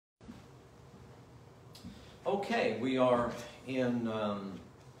Okay, we are in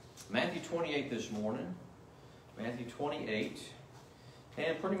Matthew 28 this morning. Matthew 28.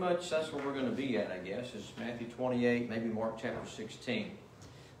 And pretty much that's where we're going to be at, I guess, is Matthew 28, maybe Mark chapter 16.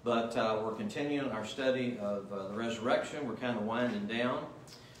 But we're continuing our study of the resurrection. We're kind of winding down.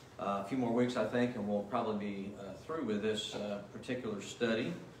 A few more weeks, I think, and we'll probably be through with this particular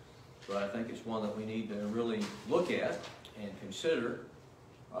study. But I think it's one that we need to really look at and consider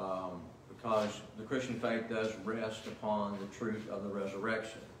because the Christian faith does rest upon the truth of the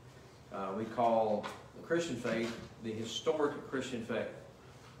resurrection. We call the Christian faith the historic Christian faith.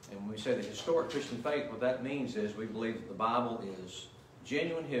 And when we say the historic Christian faith, what that means is we believe that the Bible is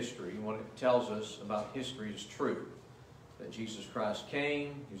genuine history. What it tells us about history is true. That Jesus Christ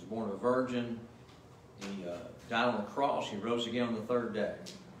came, He was born of a virgin, He died on the cross, He rose again on the third day.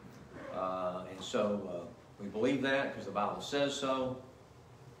 And so we believe that because the Bible says so.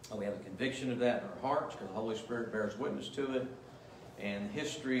 We have a conviction of that in our hearts because the Holy Spirit bears witness to it. And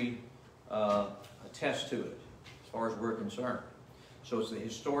history attests to it as far as we're concerned. So it's the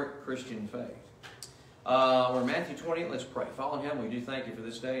historic Christian faith. We're in Matthew 28. Let's pray. Father in heaven, we do thank You for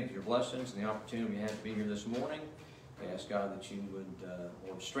this day and for Your blessings and the opportunity we have to be here this morning. We ask, God, that You would,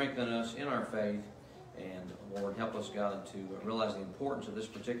 Lord, strengthen us in our faith. And, Lord, help us, God, to realize the importance of this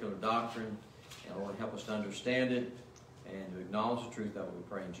particular doctrine. And, Lord, help us to understand it and to acknowledge the truth of it. We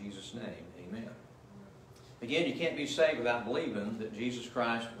pray in Jesus' name. Amen. Again, you can't be saved without believing that Jesus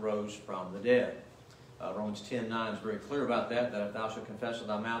Christ rose from the dead. Romans 10:9 is very clear about that if thou shalt confess with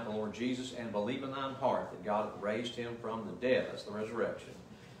thy mouth the Lord Jesus and believe in thine heart that God raised Him from the dead, that's the resurrection,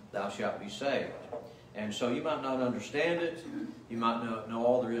 thou shalt be saved. And so you might not understand it, you might not know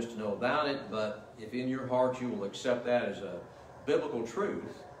all there is to know about it, but if in your heart you will accept that as a biblical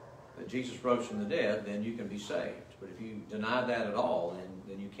truth, that Jesus rose from the dead, then you can be saved. But if you deny that at all,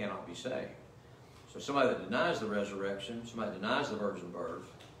 then you cannot be saved. So somebody that denies the resurrection, somebody that denies the virgin birth,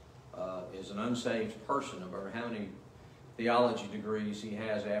 is an unsaved person, no matter how many theology degrees he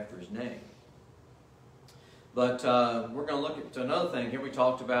has after his name. But we're going to look at another thing here. We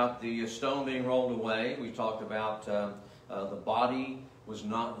talked about the stone being rolled away. We talked about the body was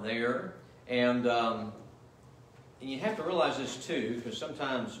not there. And you have to realize this too, because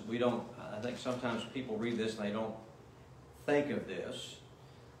sometimes we don't, I think sometimes people read this and they don't think of this.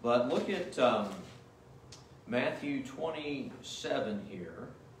 But look at Matthew 27 here.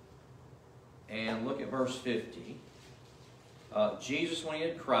 And look at verse 50. Jesus, when He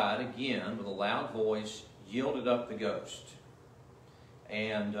had cried again with a loud voice, yielded up the ghost.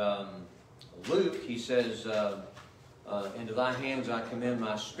 And Luke, he says, into thy hands I commend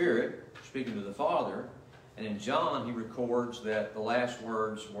my spirit, speaking to the Father. And in John, he records that the last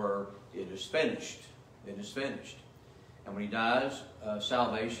words were, it is finished. It is finished. And when He dies,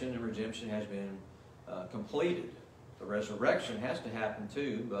 salvation and redemption has been completed. The resurrection has to happen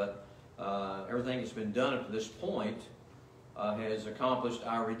too, but everything that's been done up to this point has accomplished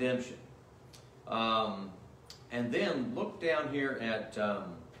our redemption. And then look down here at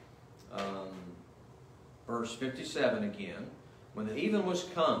verse 57 again. When the even was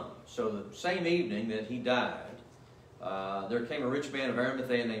come, so the same evening that He died, there came a rich man of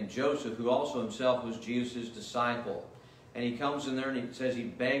Arimathea named Joseph, who also himself was Jesus' disciple. And he comes in there and he says he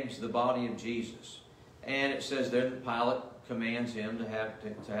begs the body of Jesus. And it says there that Pilate commands him to have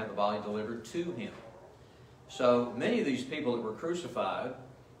the body delivered to him. So many of these people that were crucified,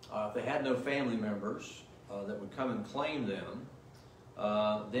 if they had no family members that would come and claim them,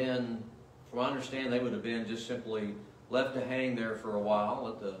 then from what I understand they would have been just simply left to hang there for a while,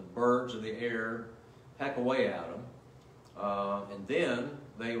 let the birds of the air peck away at them, and then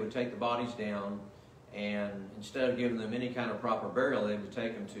they would take the bodies down, and instead of giving them any kind of proper burial, they would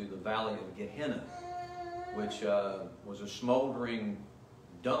take them to the valley of Gehenna, which was a smoldering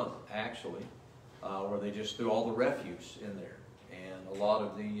dump, actually, where they just threw all the refuse in there. And a lot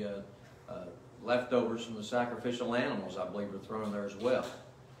of the leftovers from the sacrificial animals, I believe, were thrown in there as well.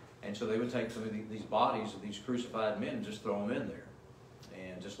 And so they would take some of these bodies of these crucified men and just throw them in there.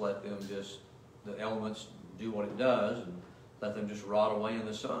 And just let them the elements do what it does, and let them just rot away in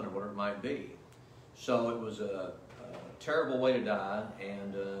the sun or whatever it might be. So it was a terrible way to die,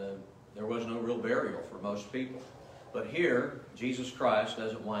 and there was no real burial for most people. But here, Jesus Christ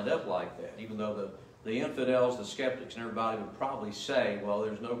doesn't wind up like that. Even though the infidels, the skeptics, and everybody would probably say, well,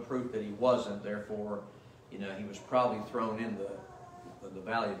 there's no proof that He wasn't, therefore, He was probably thrown in the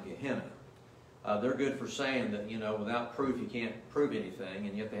valley of Gehenna. They're good for saying that, without proof you can't prove anything,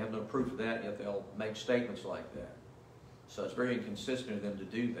 and yet they have no proof of that, yet they'll make statements like that. So it's very inconsistent of them to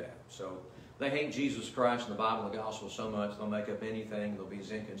do that. So they hate Jesus Christ and the Bible and the gospel so much they'll make up anything. They'll be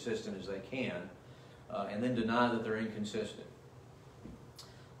as inconsistent as they can. and then deny that they're inconsistent.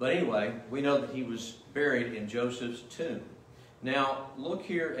 But anyway, we know that he was buried in Joseph's tomb. Now, look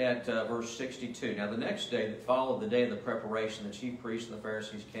here at verse 62. Now, the next day that followed the day of the preparation, the chief priests and the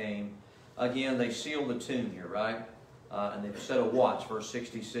Pharisees came. Again, they sealed the tomb here, right? And they set a watch, verse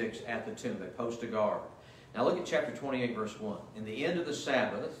 66, at the tomb. They post a guard. Now, look at chapter 28, verse 1. In the end of the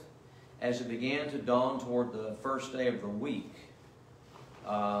Sabbath, as it began to dawn toward the first day of the week,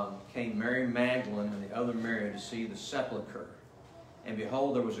 came Mary Magdalene and the other Mary to see the sepulchre. And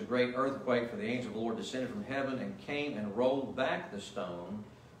behold, there was a great earthquake, for the angel of the Lord descended from heaven and came and rolled back the stone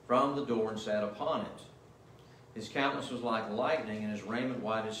from the door and sat upon it. His countenance was like lightning, and his raiment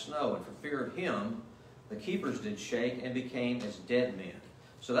white as snow. And for fear of him, the keepers did shake and became as dead men.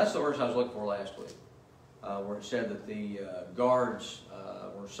 So that's the verse I was looking for last week, where it said that the guards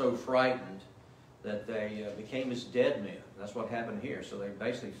were so frightened that they became as dead men. That's what happened here. So they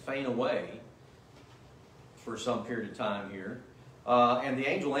basically faint away for some period of time here. And the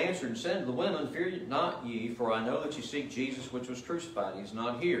angel answered and said to the women, Fear not ye, for I know that ye seek Jesus which was crucified. He is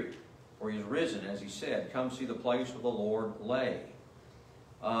not here, for he is risen, as he said. Come see the place where the Lord lay.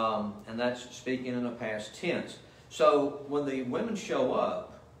 And that's speaking in a past tense. So when the women show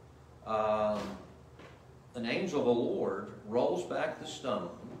up, an angel of the Lord rolls back the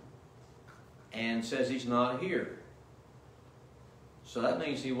stone and says he's not here. So that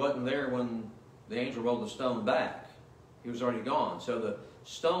means he wasn't there when the angel rolled the stone back. He was already gone. So the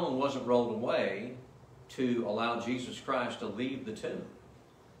stone wasn't rolled away to allow Jesus Christ to leave the tomb.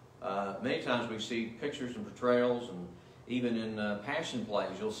 Many times we see pictures and portrayals, and even in Passion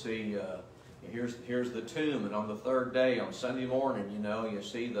plays, you'll see here's the tomb, and on the third day, on Sunday morning, you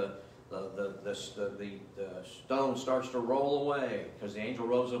see the stone starts to roll away because the angel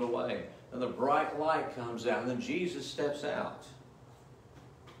rolls it away. Then the bright light comes out, and then Jesus steps out.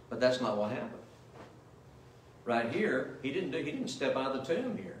 But that's not what happened. Right here, he didn't step out of the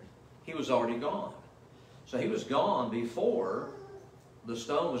tomb here. He was already gone. So he was gone before the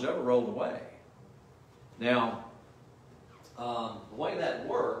stone was ever rolled away. Now, the way that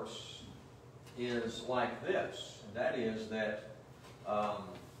works is like this. And that is that,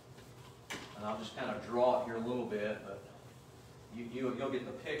 and I'll just kind of draw it here a little bit, but you'll get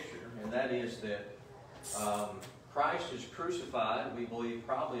the picture. And that is that Christ is crucified, we believe,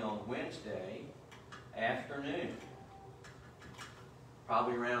 probably on Wednesday afternoon,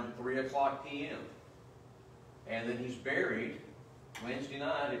 probably around 3 o'clock p.m. And then he's buried Wednesday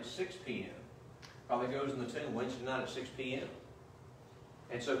night at 6 p.m. Probably goes in the tomb Wednesday night at 6 p.m.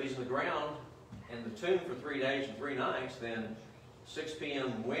 And so if he's in the ground in the tomb for 3 days and 3 nights, then 6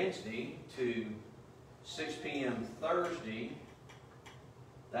 p.m. Wednesday to 6 p.m. Thursday,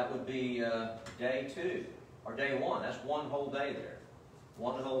 that would be day 2, or day 1. That's one whole day there.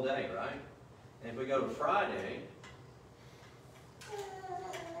 One whole day, right? And if we go to Friday,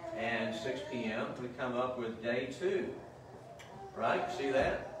 and 6 p.m., we come up with day 2. Right? See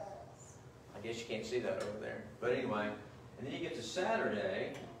that? I guess you can't see that over there. But anyway, and then you get to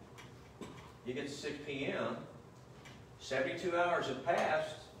Saturday, you get to 6 p.m., 72 hours have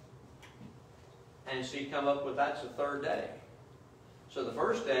passed, and so you come up with that's the third day. So the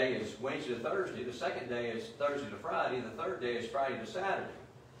first day is Wednesday to Thursday, the second day is Thursday to Friday, and the third day is Friday to Saturday.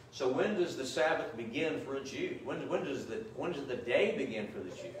 So when does the Sabbath begin for a Jew? When does the day begin for the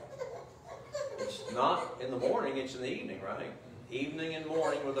Jew? It's not in the morning, it's in the evening, right? Evening and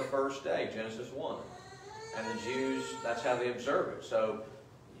morning were the first day, Genesis 1. And the Jews, that's how they observe it. So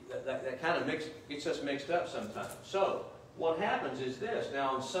that kind of gets us mixed up sometimes. So what happens is this.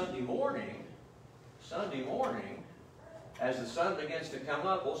 Now on Sunday morning, as the sun begins to come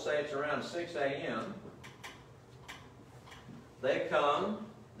up, we'll say it's around 6 a.m., they come,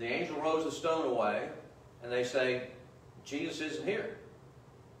 the angel rolls the stone away, and they say, Jesus isn't here.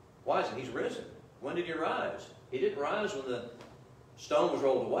 Why is it? He's risen. When did he rise? He didn't rise when the stone was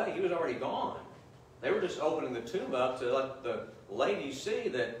rolled away. He was already gone. They were just opening the tomb up to let the ladies see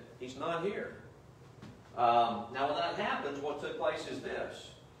that he's not here. Now when that happens, what took place is this.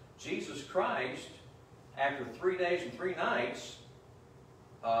 Jesus Christ, after 3 days and 3 nights,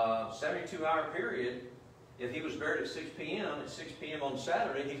 72-hour period, if he was buried at 6 p.m., at 6 p.m. on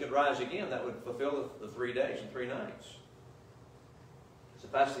Saturday, he could rise again. That would fulfill the 3 days and 3 nights. So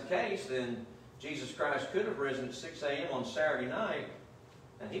if that's the case, then Jesus Christ could have risen at 6 a.m. on Saturday night,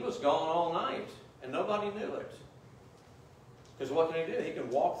 and he was gone all night, and nobody knew it. Because what can he do? He can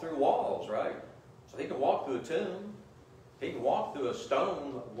walk through walls, right? So he can walk through a tomb. He can walk through a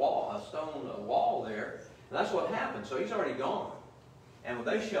stone wall there. And that's what happened. So he's already gone. And when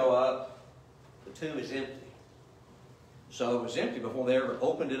they show up, the tomb is empty. So it was empty before they ever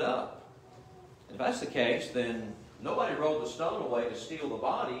opened it up. If that's the case, then nobody rolled the stone away to steal the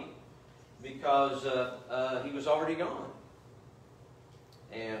body because he was already gone.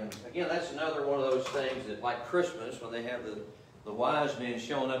 And again, that's another one of those things that, like Christmas, when they have the wise men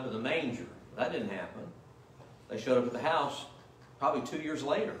showing up in the manger. That didn't happen. They showed up at the house probably 2 years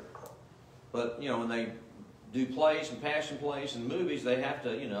later. But, you know, when they do plays and passion plays and movies, they have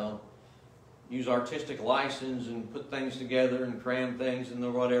to, you know, use artistic license and put things together and cram things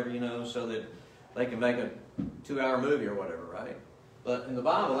and whatever, you know, so that they can make a 2-hour movie or whatever, right? But in the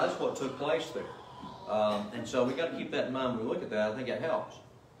Bible, that's what took place there. And so we got to keep that in mind when we look at that. I think it helps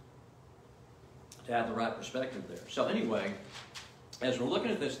to have the right perspective there. So anyway, as we're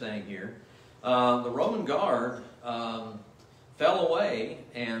looking at this thing here, the Roman guard fell away,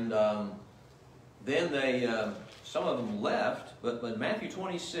 and then they, some of them left, but Matthew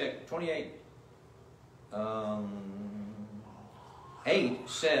 28, 8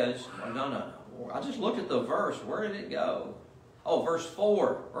 says, no. I just looked at the verse. Where did it go? Oh, verse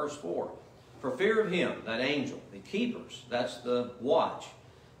 4. Verse 4. For fear of him, that angel, the keepers, that's the watch,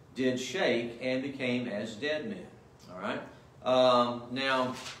 did shake and became as dead men. All right?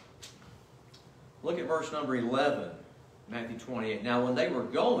 Now, look at verse number 11, Matthew 28. Now, when they were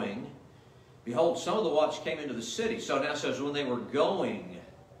going, behold, some of the watch came into the city. So now it says when they were going.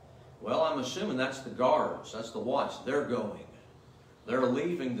 Well, I'm assuming that's the guards. That's the watch. They're going. They're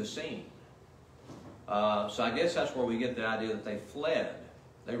leaving the scene. So I guess that's where we get the idea that they fled.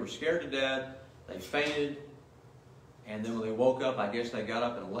 They were scared to death. They fainted. And then when they woke up, I guess they got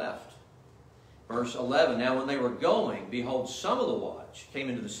up and left. Verse 11, now when they were going, behold, some of the watch came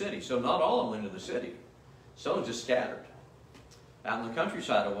into the city. So not all of them went into the city. Some just scattered out in the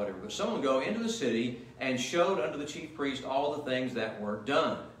countryside or whatever. But some of them go into the city and showed unto the chief priest all the things that were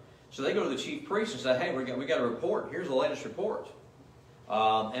done. So they go to the chief priest and say, hey, we got a report. Here's the latest report.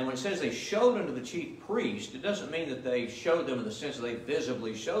 And when it says they showed unto the chief priest, it doesn't mean that they showed them in the sense that they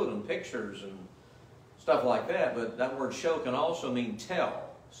visibly showed them pictures and stuff like that. But that word show can also mean tell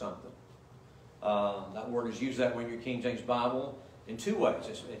something. That word is used that way in your King James Bible in two ways.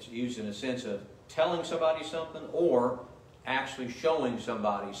 It's used in a sense of telling somebody something or actually showing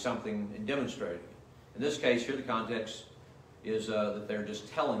somebody something and demonstrating it. In this case here, the context is that they're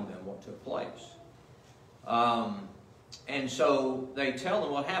just telling them what took place. And so they tell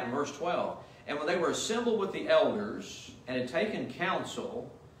them what happened. Verse 12. And when they were assembled with the elders and had taken counsel,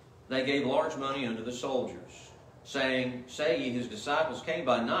 they gave large money unto the soldiers, saying, say ye, his disciples came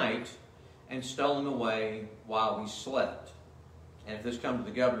by night and stole him away while we slept. And if this come to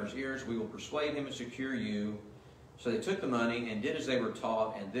the governor's ears, we will persuade him and secure you. So they took the money and did as they were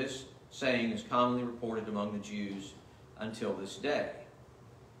taught, and this saying is commonly reported among the Jews until this day.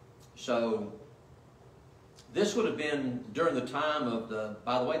 So this would have been during the time of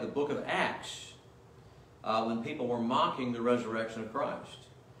by the way, the book of Acts, when people were mocking the resurrection of Christ.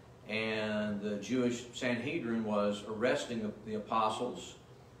 And the Jewish Sanhedrin was arresting the apostles,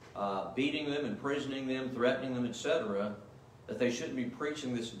 beating them, imprisoning them, threatening them, etc., that they shouldn't be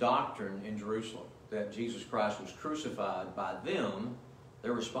preaching this doctrine in Jerusalem, that Jesus Christ was crucified by them,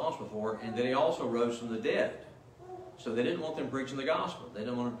 they're responsible for it, and that he also rose from the dead. So they didn't want them preaching the gospel. They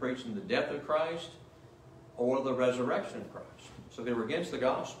didn't want them preaching the death of Christ or the resurrection of Christ. So they were against the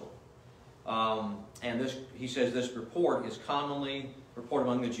gospel. And this, he says, this report is commonly reported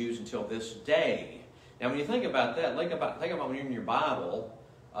among the Jews until this day. Now, when you think about that, think about when you're in your Bible.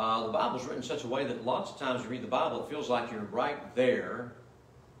 The Bible's written in such a way that lots of times you read the Bible, it feels like you're right there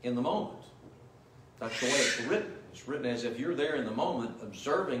in the moment. That's the way it's written. It's written as if you're there in the moment,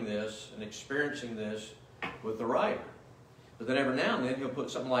 observing this and experiencing this with the writer. But then every now and then he'll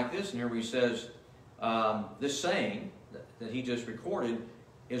put something like this in here where he says, this saying that he just recorded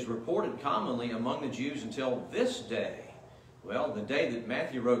is reported commonly among the Jews until this day. Well, the day that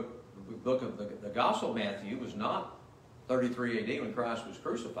Matthew wrote the book of the Gospel of Matthew was not 33 AD when Christ was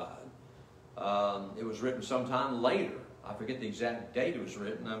crucified. It was written sometime later. I forget the exact date it was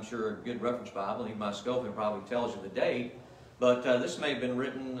written. I'm sure a good reference Bible, even my Scofield probably tells you the date. But this may have been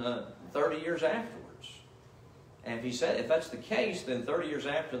written 30 years afterwards. And if that's the case, then 30 years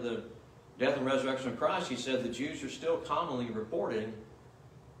after the death and resurrection of Christ, he said the Jews are still commonly reporting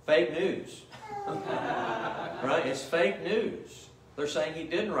fake news. Right? It's fake news. They're saying he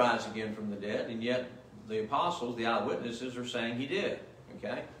didn't rise again from the dead, and yet the apostles, the eyewitnesses, are saying he did.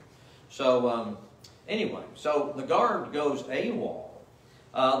 Okay? So, anyway, so the guard goes AWOL.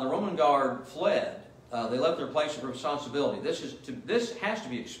 The Roman guard fled. They left their place of responsibility. This has to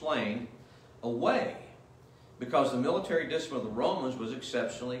be explained away because the military discipline of the Romans was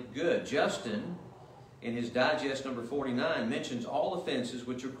exceptionally good. Justin, in his digest number 49, mentions all offenses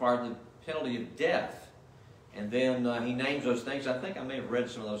which required the penalty of death. And then he names those things. I think I may have read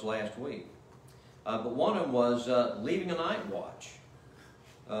some of those last week. But one of them was leaving a night watch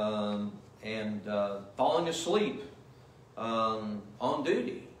and falling asleep on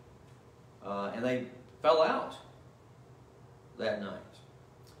duty. And they fell out that night.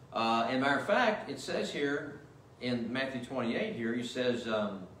 And matter of fact, it says here in Matthew 28 here, he says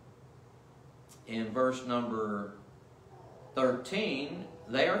in verse number 13,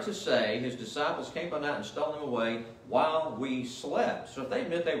 they are to say, his disciples came by night and stole him away while we slept. So if they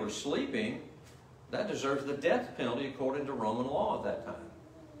admit they were sleeping, that deserves the death penalty according to Roman law at that time.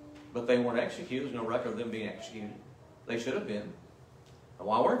 But they weren't executed. There's no record of them being executed. They should have been. And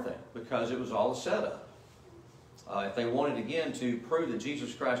why weren't they? Because it was all a setup. If they wanted again to prove that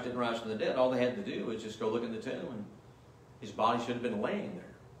Jesus Christ didn't rise from the dead, all they had to do was just go look in the tomb, and his body should have been laying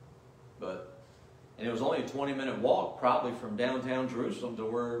there. And it was only a 20-minute walk probably from downtown Jerusalem to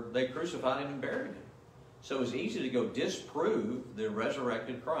where they crucified him and buried him. So it was easy to go disprove the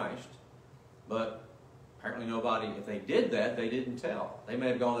resurrected Christ, but apparently nobody, if they did that, they didn't tell. They may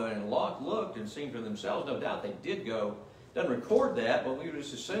have gone there and looked and seen for themselves. No doubt they did go. Doesn't record that, but we would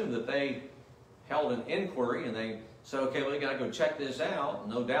just assume that they held an inquiry and they said, okay, well, we got to go check this out.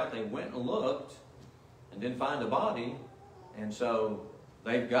 No doubt they went and looked and didn't find a body, and so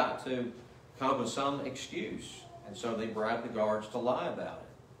they've got to come up with some excuse, and so they bribed the guards to lie about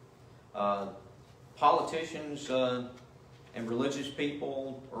it. Politicians and religious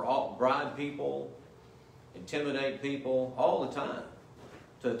people or all bribe people, intimidate people all the time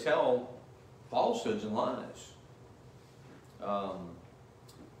to tell falsehoods and lies.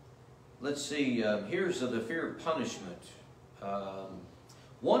 Let's see, here's the fear of punishment.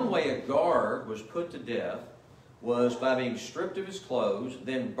 One way a guard was put to death was by being stripped of his clothes,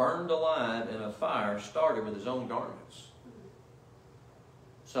 then burned alive in a fire started with his own garments.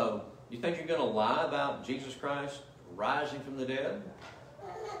 So, you think you're going to lie about Jesus Christ rising from the dead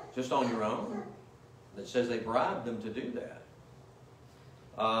just on your own? That says they bribed them to do that.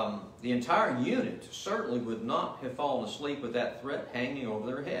 The entire unit certainly would not have fallen asleep with that threat hanging over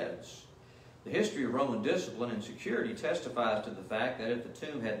their heads. The history of Roman discipline and security testifies to the fact that if the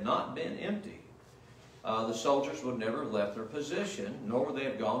tomb had not been empty, the soldiers would never have left their position, nor would they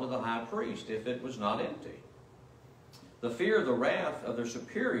have gone to the high priest if it was not empty. The fear of the wrath of their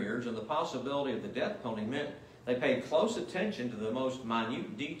superiors and the possibility of the death penalty meant they paid close attention to the most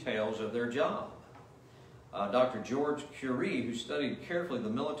minute details of their job. Dr. George Curie, who studied carefully the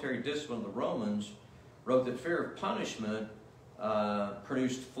military discipline of the Romans, wrote that fear of punishment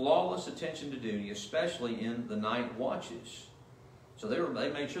produced flawless attention to duty, especially in the night watches. So they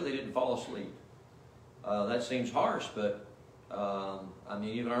made sure they didn't fall asleep. That seems harsh, but I mean,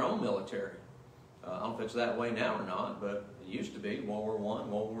 even our own military. I don't know if it's that way now or not, but it used to be. World War I,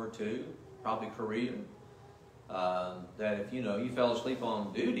 World War II, probably Korea. That if you fell asleep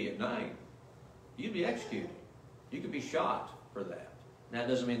on duty at night, you'd be executed. You could be shot for that. Now, it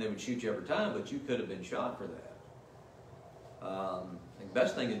doesn't mean they would shoot you every time, but you could have been shot for that. The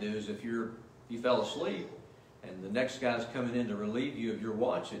best thing to do is if you fell asleep and the next guy's coming in to relieve you of your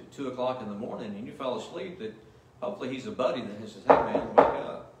watch at 2 o'clock in the morning and you fell asleep, that hopefully he's a buddy that says, hey man, wake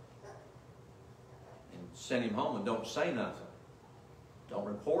up. And send him home and don't say nothing. Don't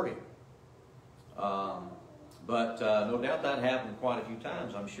report him. But no doubt that happened quite a few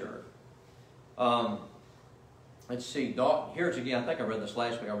times, I'm sure. Let's see, here's again, I think I read this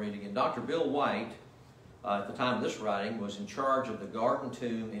last week, I'll read it again. Dr. Bill White, at the time of this writing, was in charge of the Garden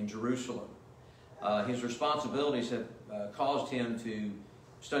Tomb in Jerusalem. His responsibilities have caused him to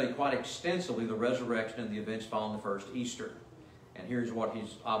study quite extensively the resurrection and the events following the first Easter. And here's what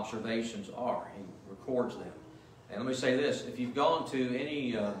his observations are. He records them. And let me say this, if you've gone to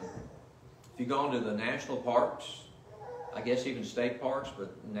any, if you've gone to the national parks, I guess even state parks,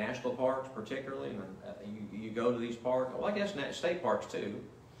 but national parks particularly, and you go to these parks, well I guess state parks too.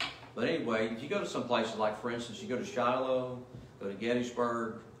 But anyway, if you go to some places like, for instance, you go to Shiloh, go to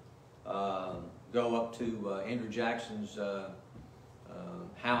Gettysburg, go up to Andrew Jackson's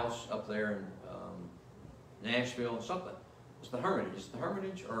house up there in Nashville, something. It's the Hermitage. Is it the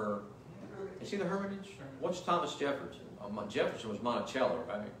Hermitage or is he the Hermitage? What's Thomas Jefferson? Jefferson was Monticello,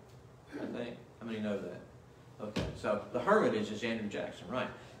 right? I think. How many know that? Okay, so the Hermitage is Andrew Jackson, right?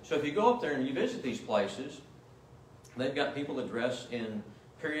 So if you go up there and you visit these places, they've got people that dress in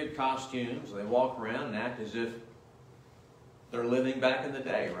period costumes. They walk around and act as if they're living back in the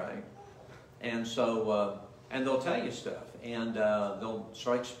day, right? And so, and they'll tell you stuff, and they'll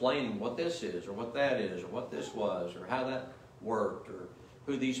start explaining what this is, or what that is, or what this was, or how that worked, or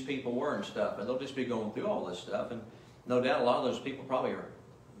who these people were and stuff. And they'll just be going through all this stuff, and no doubt a lot of those people probably are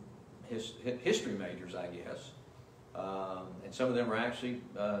history majors, I guess. And some of them are actually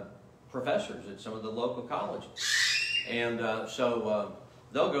professors at some of the local colleges. And so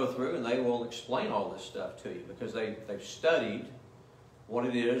they'll go through and they will explain all this stuff to you because they've studied what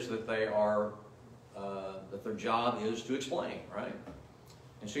it is that they are, that their job is to explain, right?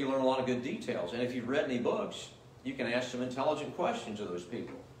 And so you learn a lot of good details. And if you've read any books, you can ask some intelligent questions of those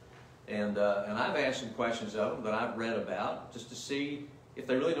people. And I've asked some questions of them that I've read about just to see if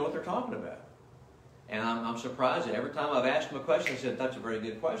they really know what they're talking about. And I'm surprised that every time I've asked them a question, they said, that's a very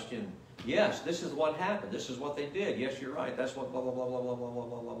good question. Yes, this is what happened. This is what they did. Yes, you're right. That's what blah, blah, blah, blah, blah, blah, blah,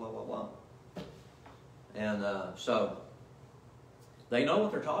 blah, blah, blah, blah. And so they know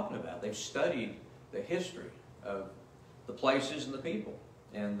what they're talking about. They've studied the history of the places and the people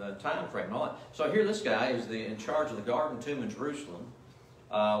and the time frame and all that. So here this guy is in charge of the Garden Tomb in Jerusalem,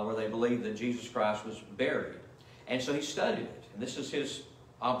 where they believe that Jesus Christ was buried. And so he studied it. And this is his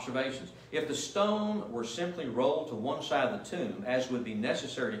observations. If the stone were simply rolled to one side of the tomb, as would be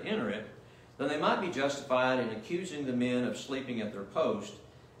necessary to enter it, then they might be justified in accusing the men of sleeping at their post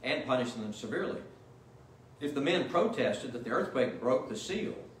and punishing them severely. If the men protested that the earthquake broke the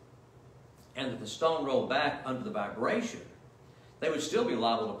seal and that the stone rolled back under the vibration, they would still be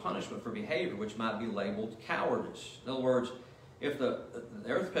liable to punishment for behavior which might be labeled cowardice. In other words, if the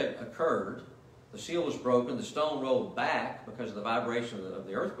earthquake occurred, the seal was broken, the stone rolled back because of the vibration of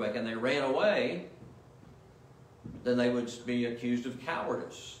the earthquake, and they ran away, then they would be accused of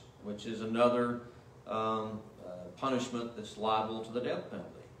cowardice, which is another punishment that's liable to the death penalty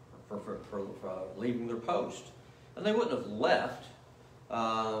for leaving their post. And they wouldn't have left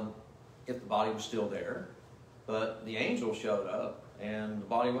if the body was still there, but the angel showed up and the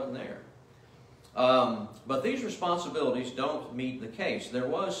body wasn't there. But these responsibilities don't meet the case. There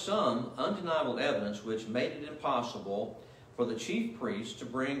was some undeniable evidence which made it impossible for the chief priests to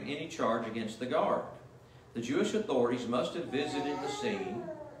bring any charge against the guard. The Jewish authorities must have visited the scene,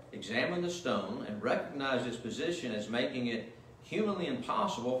 examined the stone, and recognized its position as making it humanly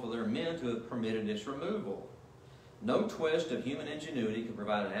impossible for their men to have permitted its removal. No twist of human ingenuity could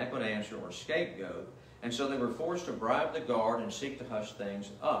provide an adequate answer or scapegoat, and so they were forced to bribe the guard and seek to hush things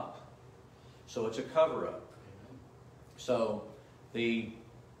up. So it's a cover-up. So the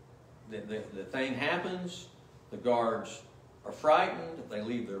thing happens, the guards are frightened, they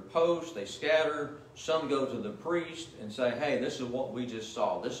leave their post, they scatter, some go to the priest and say, hey, this is what we just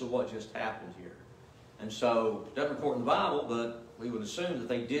saw, this is what just happened here. And so, it doesn't report in the Bible, but we would assume that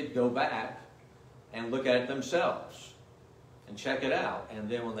they did go back and look at it themselves and check it out. And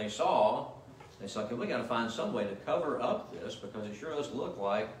then when they saw, they said, okay, we got to find some way to cover up this because it sure does look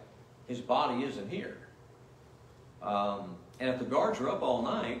like his body isn't here. And if the guards were up all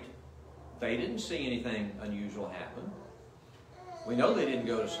night, they didn't see anything unusual happen. We know they didn't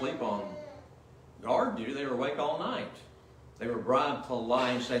go to sleep on guard duty. They were awake all night. They were bribed to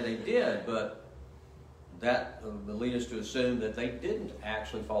lie and say they did, but that would lead us to assume that they didn't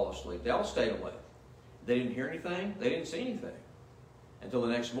actually fall asleep. They all stayed awake. They didn't hear anything. They didn't see anything until the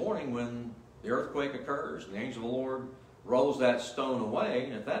next morning when the earthquake occurs and the angel of the Lord rolls that stone away.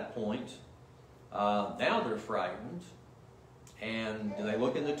 And at that point, now they're frightened. And do they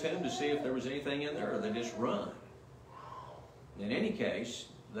look in the tomb to see if there was anything in there, or they just run? In any case,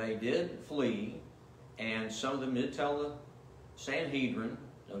 they did flee, and some of them did tell the Sanhedrin.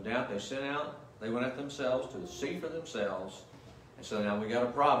 No doubt they sent out, they went out themselves to see for themselves. And so now we got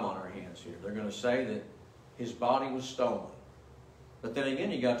a problem on our hands here. They're going to say that his body was stolen. But then again,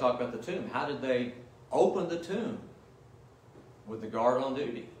 you got to talk about the tomb. How did they open the tomb with the guard on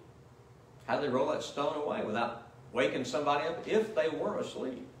duty? How did they roll that stone away without waking somebody up if they were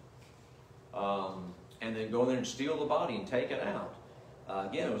asleep? And then go in there and steal the body and take it out.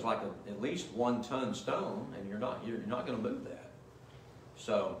 Again, it was like at least 1 ton stone, and you're not going to move that.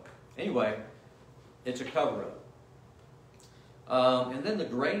 So anyway, it's a cover-up. And then the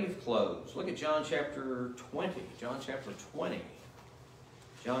grave clothes. Look at John chapter 20. John chapter 20.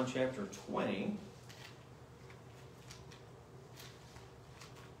 John chapter 20.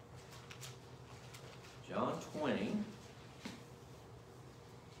 John 20.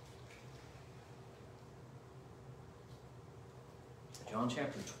 John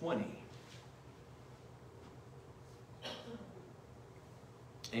chapter 20.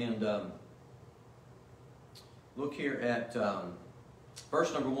 And look here at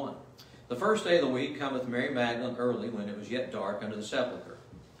verse number 1. The first day of the week cometh Mary Magdalene early, when it was yet dark, unto the sepulchre,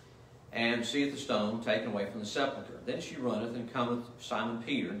 and seeth the stone taken away from the sepulchre. Then she runneth and cometh to Simon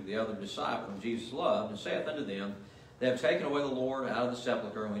Peter, and to the other disciple whom Jesus loved, and saith unto them, They have taken away the Lord out of the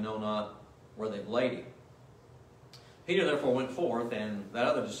sepulchre, and we know not where they've laid him. Peter therefore went forth, and that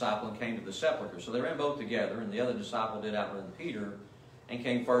other disciple, and came to the sepulchre. So they ran both together, and the other disciple did outrun Peter, and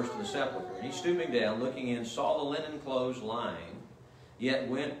came first to the sepulchre. And he, stooping down, looking in, saw the linen clothes lying, yet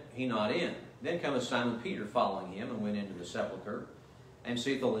went he not in. Then cometh Simon Peter following him, and went into the sepulchre, and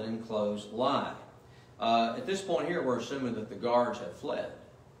seeth the linen clothes lie. At this point here, we're assuming that the guards have fled.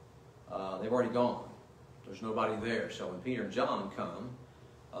 They've already gone. There's nobody there. So when Peter and John come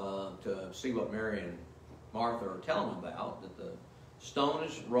to see what Mary and Martha are telling them about, that the stone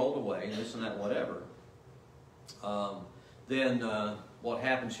is rolled away, and this and that, whatever, then what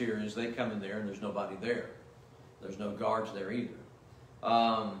happens here is they come in there and there's nobody there. There's no guards there either.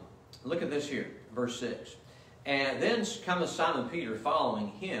 Look at this here, verse 6. And then cometh Simon Peter following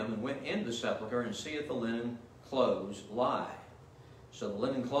him, and went into the sepulchre, and seeth the linen clothes lie. So the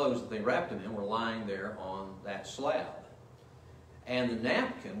linen clothes that they wrapped him in were lying there on that slab. And the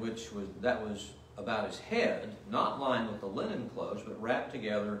napkin, that was about his head, not lying with the linen clothes, but wrapped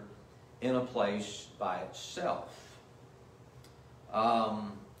together in a place by itself.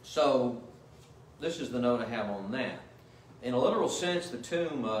 So this is the note I have on that. In a literal sense, the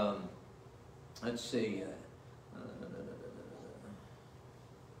tomb, let's see,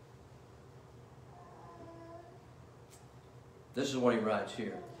 this is what he writes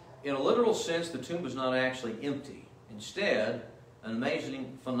here. In a literal sense, the tomb was not actually empty. Instead, an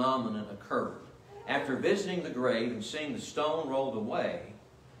amazing phenomenon occurred. After visiting the grave and seeing the stone rolled away,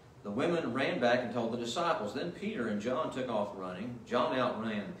 the women ran back and told the disciples. Then Peter and John took off running. John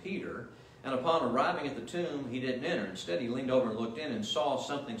outran Peter, and upon arriving at the tomb, he didn't enter. Instead, he leaned over and looked in and saw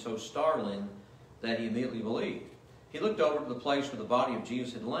something so startling that he immediately believed. He looked over to the place where the body of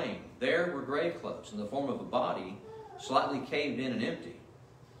Jesus had lain. There were grave clothes in the form of a body, slightly caved in and empty,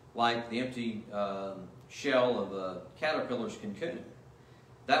 like the empty shell of a caterpillar's cocoon.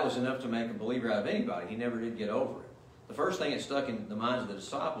 That was enough to make a believer out of anybody. He never did get over it. The first thing that stuck in the minds of the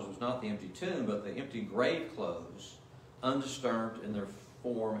disciples was not the empty tomb, but the empty grave clothes, undisturbed in their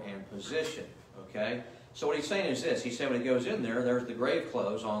form and position. Okay? So what he's saying is this. He said when he goes in there, there's the grave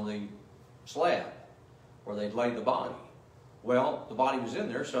clothes on the slab where they'd laid the body. Well, the body was in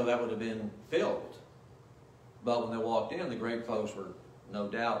there, so that would have been filled. But when they walked in, the grave clothes were no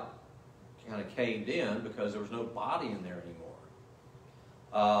doubt kind of caved in because there was no body in there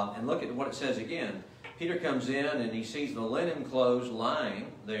anymore. And look at what it says again. Peter comes in and he sees the linen clothes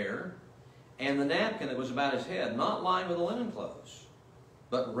lying there, and the napkin that was about his head, not lying with the linen clothes,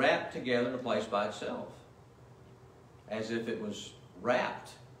 but wrapped together in a place by itself, as if it was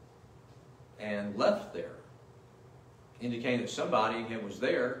wrapped and left there, indicating that somebody was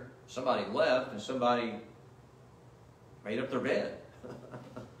there, somebody left, and somebody made up their bed,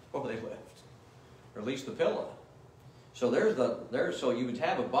 or they left, or at least the pillow. So so you would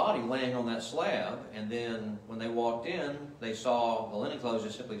have a body laying on that slab, and then when they walked in, they saw the linen clothes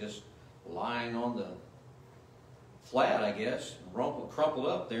just lying on the flat, I guess, crumpled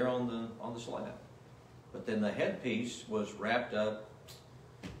up there on the slab. But then the headpiece was wrapped up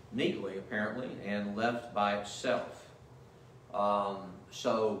neatly, apparently, and left by itself.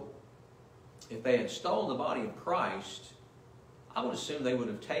 So if they had stolen the body of Christ, I would assume they would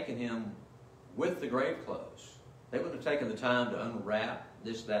have taken him with the grave clothes. They wouldn't have taken the time to unwrap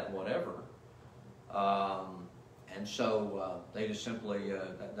this, that, whatever. And so they just simply,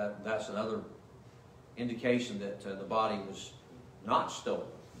 that's another indication that the body was not stolen.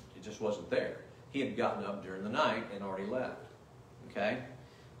 It just wasn't there. He had gotten up during the night and already left. Okay?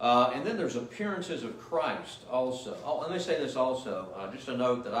 And then there's appearances of Christ also. Oh, let me say this also, just a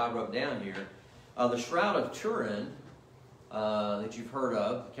note that I wrote down here. The Shroud of Turin that you've heard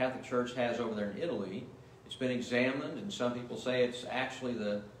of, the Catholic Church has over there in Italy. It's been examined, and some people say it's actually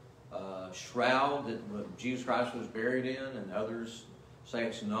the shroud that Jesus Christ was buried in, and others say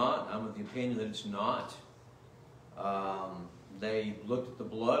it's not. I'm of the opinion that it's not. They looked at the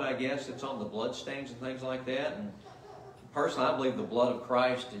blood, I guess, it's on the blood stains and things like that, and personally, I believe the blood of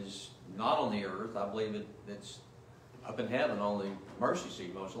Christ is not on the earth. I believe it's up in heaven on the mercy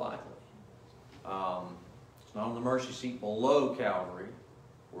seat, most likely. It's not on the mercy seat below Calvary,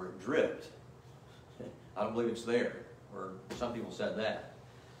 where it dripped. I don't believe it's there, or some people said that.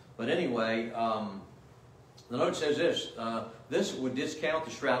 But anyway, the note says this. This would discount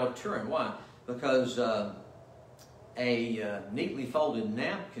the Shroud of Turin. Why? Because a neatly folded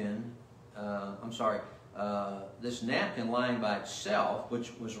napkin, this napkin lying by itself,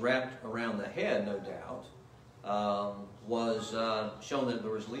 which was wrapped around the head, no doubt, was shown that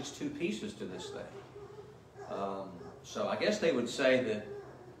there was at least two pieces to this thing. So I guess they would say that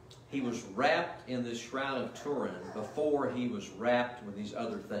he was wrapped in this Shroud of Turin before he was wrapped with these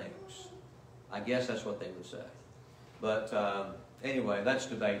other things. I guess that's what they would say. But anyway, that's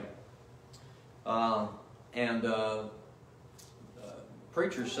debatable.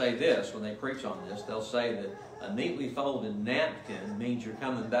 Preachers say this when they preach on this. They'll say that a neatly folded napkin means you're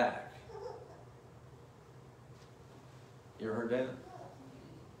coming back. You ever heard that?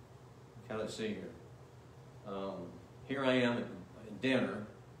 Okay, let's see here. Here I am at dinner.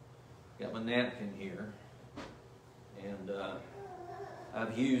 Got my napkin here. And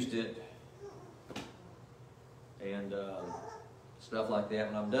I've used it. And stuff like that.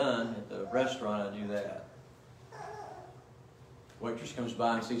 When I'm done at the restaurant, I do that. Waitress comes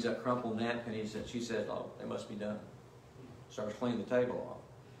by and sees that crumpled napkin. She says, "Oh, they must be done." Starts cleaning the table off.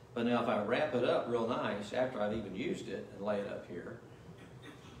 But now if I wrap it up real nice after I've even used it and lay it up here,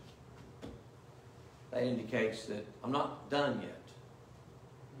 that indicates that I'm not done yet.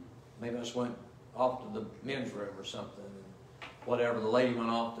 Maybe I just went off to the men's room or something. And whatever, the lady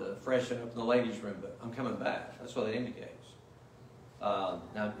went off to freshen up in the ladies' room, but I'm coming back. That's what it indicates.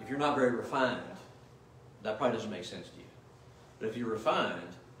 Now, if you're not very refined, that probably doesn't make sense to you. But if you're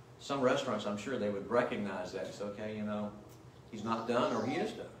refined, some restaurants, I'm sure they would recognize that. It's okay, you know, he's not done or he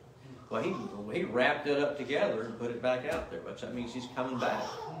is done. Well, he wrapped it up together and put it back out there, which that means he's coming back,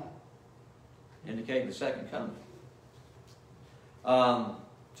 indicating the second coming.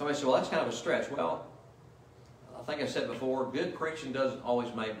 Somebody said, well, that's kind of a stretch. Well, I think I said before, good preaching doesn't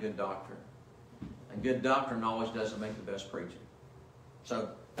always make good doctrine. And good doctrine always doesn't make the best preaching. So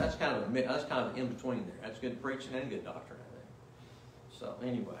that's kind of in between there. That's good preaching and good doctrine, I think. So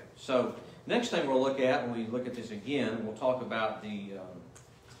anyway, so next thing we'll look at when we look at this again, we'll talk about the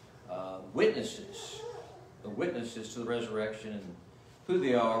witnesses to the resurrection and who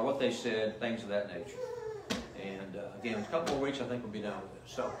they are, what they said, things of that nature. And again, in a couple more weeks, I think we'll be done with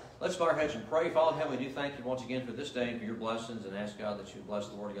this. So let's bow our heads and pray. Father in heaven, we do thank you once again for this day and for your blessings, and ask God that you bless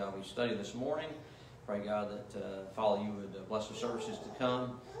the Word of God we study this morning. Pray, God, that Father, you would bless the services to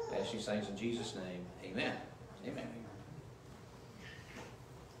come. I ask these things in Jesus' name. Amen. Amen.